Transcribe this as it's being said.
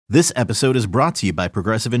This episode is brought to you by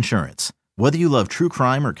Progressive Insurance. Whether you love true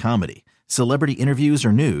crime or comedy, celebrity interviews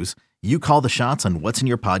or news, you call the shots on what's in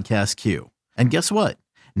your podcast queue. And guess what?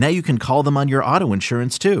 Now you can call them on your auto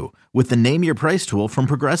insurance too with the Name Your Price tool from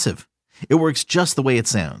Progressive. It works just the way it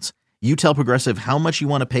sounds. You tell Progressive how much you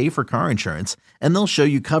want to pay for car insurance, and they'll show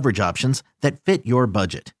you coverage options that fit your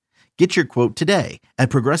budget. Get your quote today at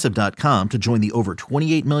Progressive.com to join the over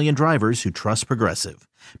 28 million drivers who trust Progressive.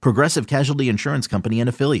 Progressive Casualty Insurance Company and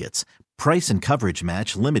Affiliates. Price and coverage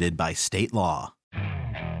match limited by state law.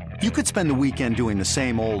 You could spend the weekend doing the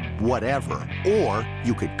same old whatever, or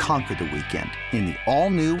you could conquer the weekend in the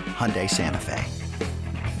all-new Hyundai Santa Fe.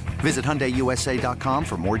 Visit HyundaiUSA.com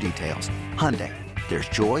for more details. Hyundai, there's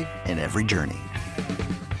joy in every journey.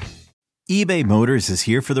 eBay Motors is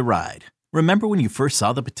here for the ride. Remember when you first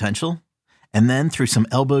saw the potential? And then through some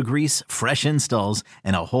elbow grease, fresh installs,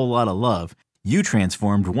 and a whole lot of love, you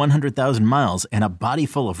transformed 100,000 miles and a body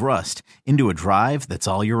full of rust into a drive that's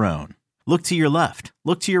all your own. Look to your left.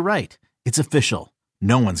 Look to your right. It's official.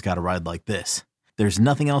 No one's got a ride like this. There's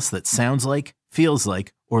nothing else that sounds like, feels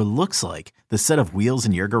like, or looks like the set of wheels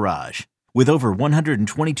in your garage. With over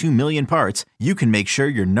 122 million parts, you can make sure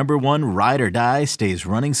your number one ride or die stays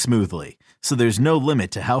running smoothly. So there's no limit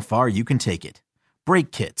to how far you can take it.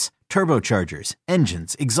 Brake kits, turbochargers,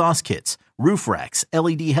 engines, exhaust kits, roof racks,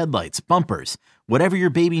 LED headlights, bumpers, whatever your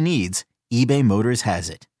baby needs, eBay Motors has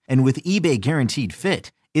it. And with eBay Guaranteed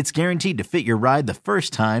Fit, it's guaranteed to fit your ride the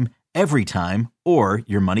first time, every time, or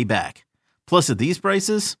your money back. Plus at these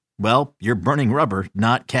prices, well, you're burning rubber,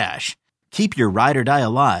 not cash. Keep your ride or die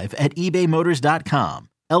alive at ebaymotors.com.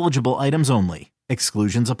 Eligible items only.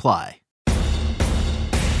 Exclusions apply.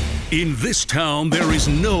 In this town, there is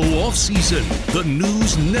no off-season. The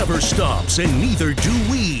news never stops, and neither do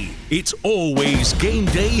we. It's always game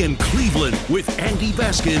day in Cleveland with Andy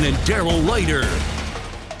Baskin and Daryl Leiter.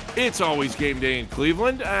 It's always game day in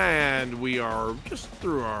Cleveland, and we are just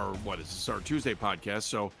through our Tuesday podcast.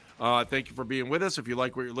 So thank you for being with us. If you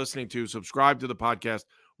like what you're listening to, subscribe to the podcast.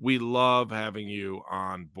 We love having you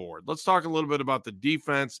on board. Let's talk a little bit about the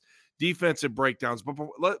defensive breakdowns. But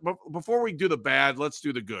before we do the bad, let's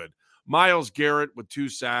do the good. Myles Garrett with 2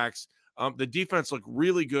 sacks. The defense looked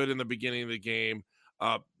really good in the beginning of the game.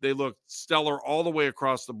 They looked stellar all the way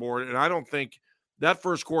across the board. And I don't think that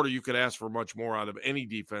first quarter you could ask for much more out of any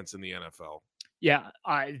defense in the NFL. Yeah,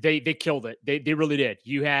 they killed it. They really did.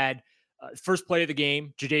 You had first play of the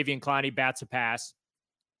game, Jadeveon Clowney bats a pass.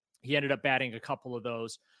 He ended up batting a couple of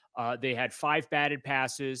those. They had 5 batted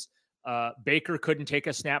passes. Baker couldn't take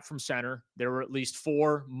a snap from center. There were at least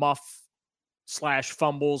 4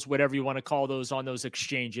 muff/fumbles, whatever you want to call those, on those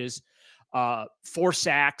exchanges. 4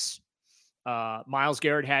 sacks. Myles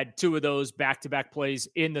Garrett had 2 of those back-to-back plays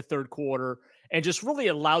in the third quarter and just really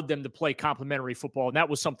allowed them to play complementary football. And that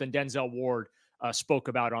was something Denzel Ward spoke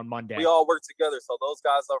about on Monday. We all work together. So those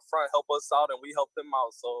guys up front help us out and we help them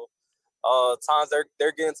out. So times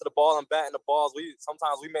they're getting to the ball and batting the balls.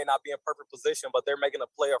 Sometimes we may not be in perfect position, but they're making a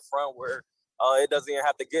play up front where it doesn't even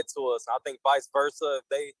have to get to us. I think vice versa. If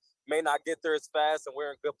they may not get there as fast and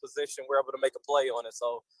we're in good position, we're able to make a play on it.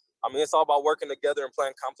 So, I mean, it's all about working together and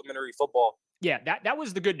playing complementary football. Yeah, that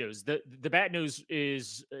was the good news. The bad news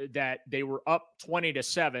is that they were up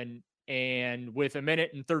 20-7, and with a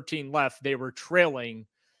minute and 13 left, they were trailing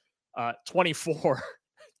 24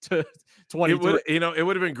 to 23. It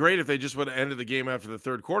would have been great if they just would have ended the game after the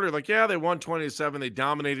third quarter. Like, yeah, they won 20-7. They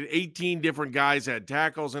dominated. 18 different guys had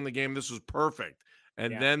tackles in the game. This was perfect.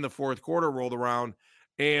 And then the fourth quarter rolled around,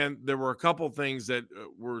 and there were a couple things that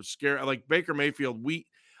were scary. Like Baker Mayfield,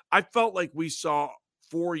 I felt like we saw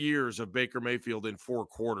 4 years of Baker Mayfield in 4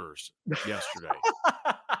 quarters yesterday.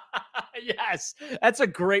 Yes, that's a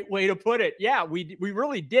great way to put it. Yeah, we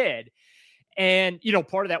really did. And,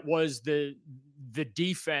 part of that was the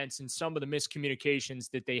defense and some of the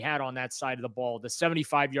miscommunications that they had on that side of the ball. The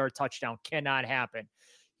 75-yard touchdown cannot happen.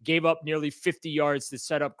 Gave up nearly 50 yards to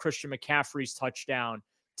set up Christian McCaffrey's touchdown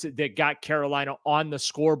that got Carolina on the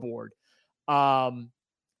scoreboard. And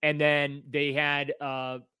then they had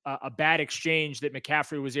a bad exchange that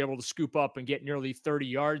McCaffrey was able to scoop up and get nearly 30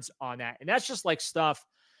 yards on that. And that's just like stuff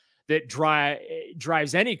that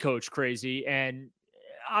drives any coach crazy. And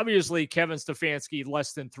obviously Kevin Stefanski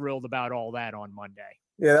less than thrilled about all that on Monday.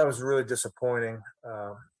 Yeah, that was really disappointing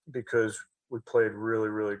because we played really,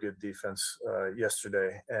 really good defense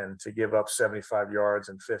yesterday. And to give up 75 yards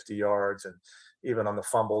and 50 yards and even on the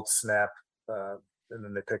fumbled snap, and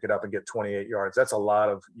then they pick it up and get 28 yards. That's a lot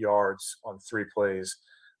of yards on 3 plays.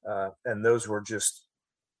 And those were just,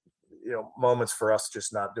 moments for us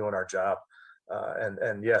just not doing our job.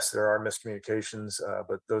 And yes, there are miscommunications,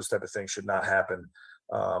 but those type of things should not happen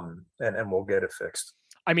and we'll get it fixed.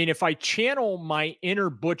 I mean, if I channel my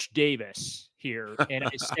inner Butch Davis here and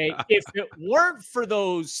I say, if it weren't for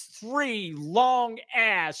those 3 long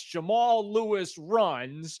ass Jamal Lewis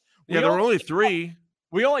runs, there were only 3.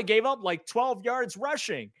 We only gave up like 12 yards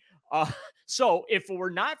rushing. So if it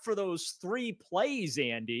were not for those 3 plays,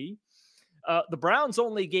 Andy, the Browns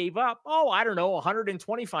only gave up,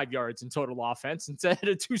 125 yards in total offense instead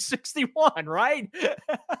of 261, right?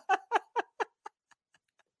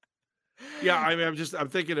 Yeah, I mean, I'm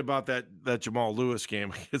thinking about that Jamal Lewis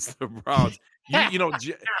game against the Browns.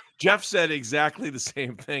 Jeff said exactly the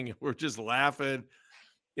same thing. We're just laughing.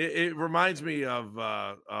 It reminds me of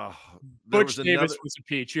Butch Davis was a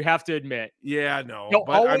peach. You have to admit. Yeah, no,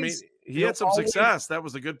 but I mean, he had some success. That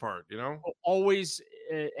was the good part, Always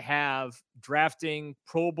have drafting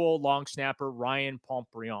Pro Bowl long snapper Ryan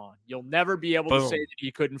Pomperion. You'll never be able to say that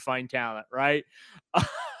he couldn't find talent, right?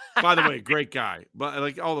 By the way, great guy. But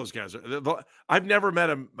like all those guys, I've never met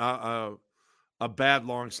a bad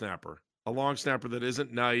long snapper. A long snapper that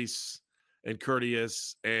isn't nice and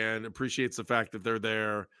courteous and appreciates the fact that they're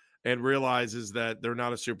there and realizes that they're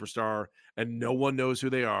not a superstar and no one knows who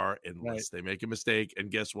they are unless they make a mistake.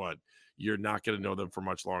 And guess what? You're not going to know them for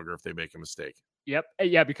much longer if they make a mistake. Yep.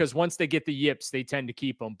 Yeah, because once they get the yips, they tend to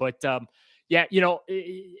keep them. But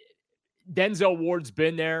Denzel Ward's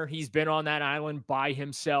been there. He's been on that island by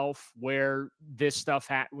himself where this stuff,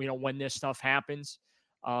 when this stuff happens.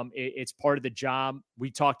 It's part of the job.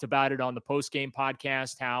 We talked about it on the post-game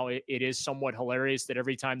podcast, how it is somewhat hilarious that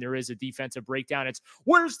every time there is a defensive breakdown, it's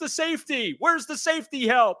where's the safety? Where's the safety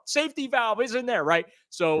help? Safety valve isn't there, right?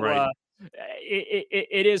 So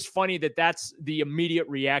it is funny that that's the immediate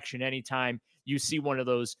reaction anytime you see one of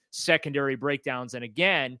those secondary breakdowns. And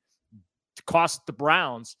again, to cost the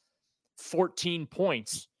Browns 14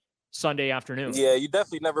 points Sunday afternoon. Yeah, you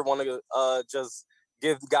definitely never want to just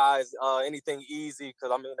give guys anything easy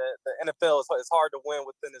because, I mean, the NFL is hard to win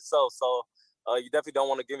within itself. So you definitely don't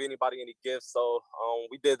want to give anybody any gifts. So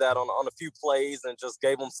we did that on a few plays and just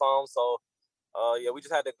gave them some. So, we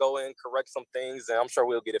just had to go in, correct some things, and I'm sure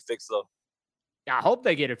we'll get it fixed, though. I hope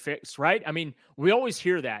they get it fixed, right? I mean, we always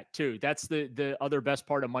hear that too. That's the other best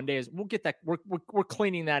part of Monday is we'll get that. We're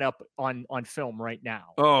cleaning that up on film right now.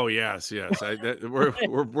 Oh yes.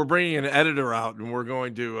 We're bringing an editor out and we're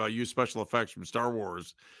going to use special effects from Star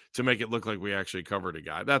Wars to make it look like we actually covered a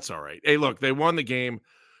guy. That's all right. Hey, look, they won the game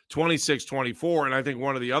 26-24, and I think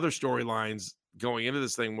one of the other storylines going into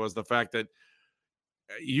this thing was the fact that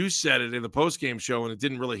you said it in the post-game show, and it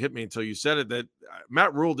didn't really hit me until you said it, that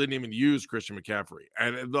Matt Rule didn't even use Christian McCaffrey.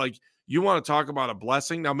 And like, you want to talk about a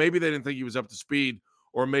blessing? Now, maybe they didn't think he was up to speed,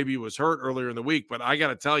 or maybe he was hurt earlier in the week, but I got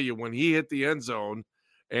to tell you, when he hit the end zone,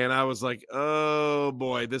 and I was like, oh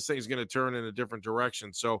boy, this thing's going to turn in a different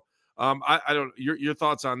direction. So I don't, your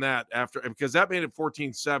thoughts on that after, because that made it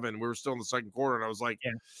 14-7. We were still in the second quarter, and I was like,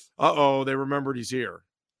 they remembered he's here.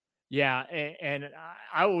 Yeah, and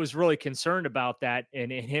I was really concerned about that and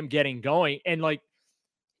him getting going. And like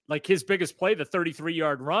his biggest play, the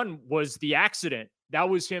 33-yard run, was the accident. That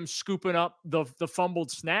was him scooping up the fumbled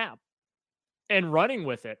snap and running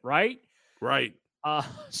with it, right? Right.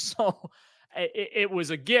 So it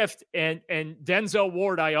was a gift. And Denzel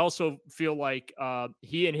Ward, I also feel like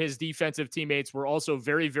he and his defensive teammates were also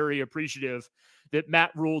very, very appreciative that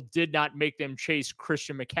Matt Rule did not make them chase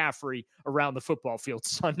Christian McCaffrey around the football field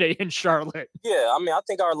Sunday in Charlotte. Yeah, I mean, I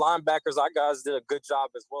think our linebackers, our guys did a good job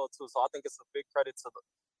as well, too. So I think it's a big credit to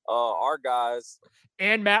our guys.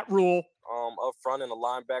 And Matt Rule. Up front, and the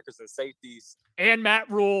linebackers and safeties. And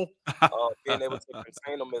Matt Rule. Being able to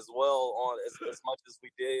contain them as well on as much as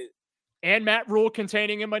we did. And Matt Rule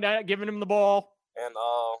containing him by not giving him the ball. And,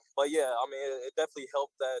 but yeah, I mean, it definitely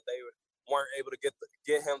helped that they weren't able to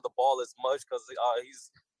get him the ball as much because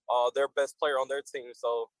he's their best player on their team.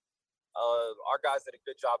 So our guys did a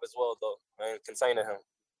good job as well, though, and containing him.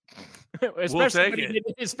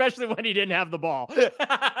 especially when he didn't have the ball.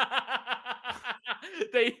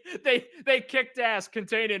 they kicked ass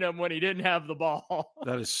containing him when he didn't have the ball.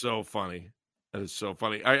 That is so funny. That is so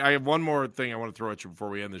funny. I have one more thing I want to throw at you before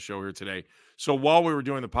we end the show here today. So while we were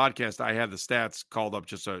doing the podcast, I had the stats called up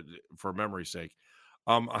just for memory's sake.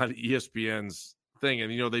 On ESPN's thing,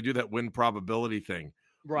 and they do that win probability thing.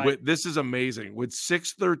 Right. This is amazing. With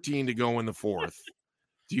 6:13 to go in the fourth,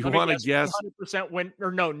 do you want to guess? 100% win,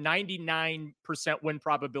 or no, 99% win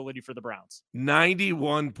probability for the Browns.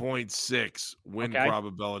 91.6 win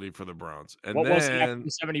probability for the Browns. And what then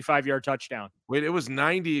was the 75-yard touchdown? Wait, it was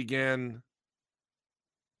 90 again.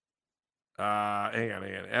 Hang on.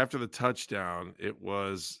 After the touchdown, it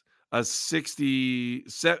was a 60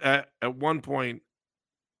 set at one point.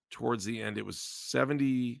 towards the end. It was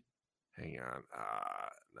 70. Hang on.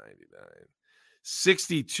 99.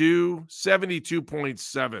 62,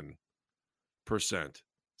 72.7%.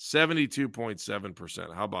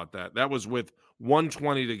 72.7%. How about that? That was with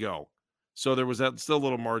 120 to go. So there was that still a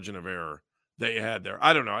little margin of error that you had there.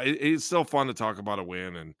 I don't know. It's still fun to talk about a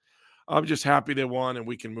win, and I'm just happy they won, and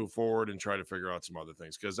we can move forward and try to figure out some other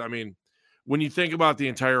things. Because, I mean, when you think about the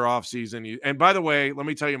entire offseason, and by the way, let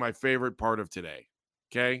me tell you my favorite part of today,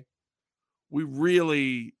 okay? We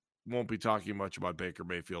really won't be talking much about Baker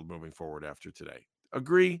Mayfield moving forward after today.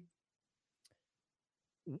 Agree?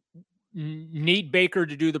 Need Baker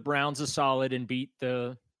to do the Browns a solid and beat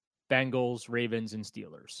the Bengals, Ravens, and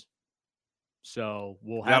Steelers. So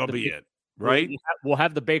that'll be it, right? We'll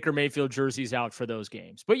have the Baker Mayfield jerseys out for those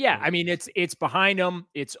games. But yeah, I mean, it's behind them.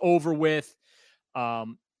 It's over with.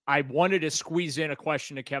 I wanted to squeeze in a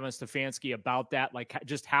question to Kevin Stefanski about that. Like,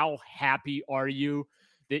 just how happy are you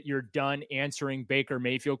that you're done answering Baker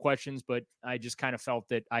Mayfield questions? But I just kind of felt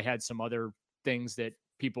that I had some other things that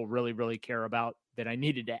people really, really care about that I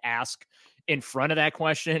needed to ask in front of that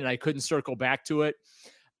question, and I couldn't circle back to it.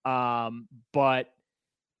 But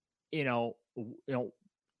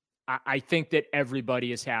I think that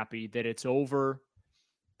everybody is happy that it's over,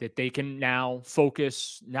 that they can now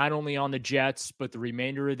focus not only on the Jets, but the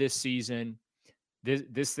remainder of this season.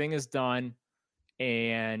 This thing is done.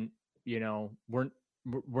 And,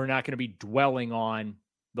 we're not going to be dwelling on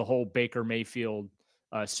the whole Baker Mayfield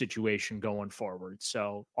situation going forward.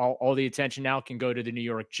 So all the attention now can go to the New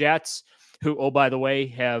York Jets, who, oh, by the way,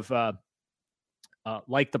 have,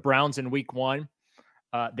 like the Browns in week 1,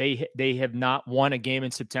 they have not won a game in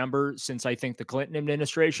September since, I think, the Clinton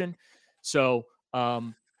administration. So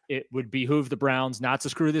it would behoove the Browns not to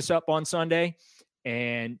screw this up on Sunday,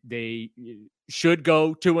 and they should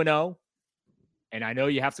go 2-0. And I know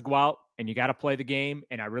you have to go out and you got to play the game.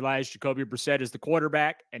 And I realize Jacoby Brissett is the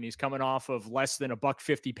quarterback and he's coming off of less than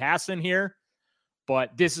 $150 passing here,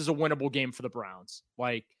 but this is a winnable game for the Browns.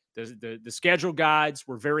 Like the schedule guides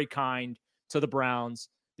were very kind to the Browns.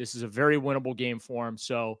 This is a very winnable game for them.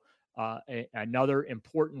 So another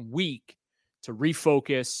important week to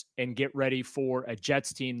refocus and get ready for a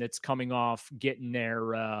Jets team that's coming off getting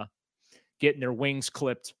their wings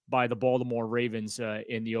clipped by the Baltimore Ravens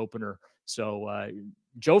in the opener. So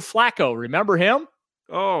Joe Flacco, remember him?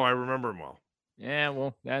 Oh, I remember him well. Yeah,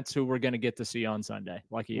 well, that's who we're going to get to see on Sunday.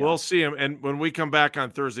 Lucky we'll see him. And when we come back on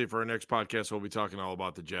Thursday for our next podcast, we'll be talking all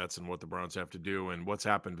about the Jets and what the Browns have to do and what's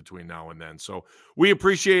happened between now and then. So we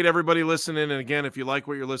appreciate everybody listening. And again, if you like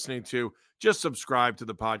what you're listening to, just subscribe to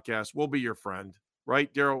the podcast. We'll be your friend,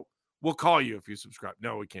 right, Daryl? We'll call you if you subscribe.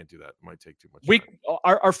 No, we can't do that. It might take too much time.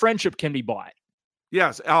 Our friendship can be bought.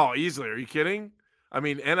 Yes. Oh, easily. Are you kidding? I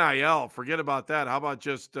mean, NIL, forget about that. How about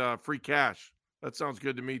just free cash? That sounds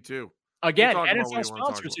good to me too. Again, NFL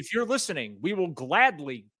sponsors, if you're listening, we will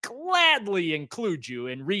gladly include you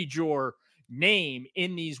and read your name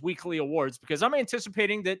in these weekly awards, because I'm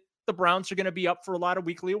anticipating that the Browns are going to be up for a lot of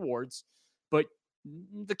weekly awards. But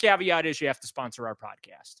the caveat is you have to sponsor our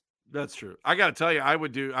podcast. That's true. I got to tell you,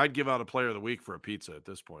 I'd give out a player of the week for a pizza at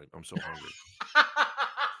this point. I'm so hungry.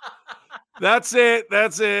 That's it.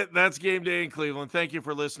 That's Game Day in Cleveland. Thank you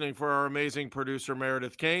for listening. For our amazing producer,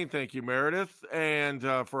 Meredith Kane. Thank you, Meredith. And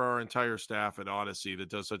for our entire staff at Odyssey that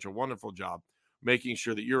does such a wonderful job making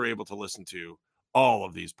sure that you're able to listen to all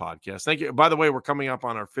of these podcasts. Thank you. By the way, we're coming up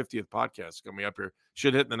on our 50th podcast coming up here.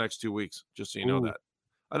 Should hit in the next 2 weeks, just so you know that.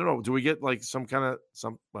 I don't know. Do we get like we'll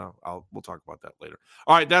talk about that later.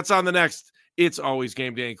 All right. That's on the next. It's Always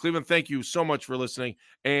Game Day in Cleveland. Thank you so much for listening.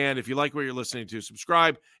 And if you like what you're listening to,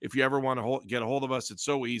 subscribe. If you ever want to get a hold of us, it's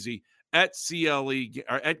so easy at CLE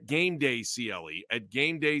or at Game Day CLE, at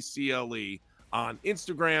Game Day CLE on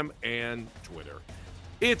Instagram and Twitter.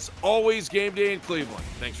 It's Always Game Day in Cleveland.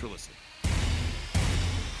 Thanks for listening.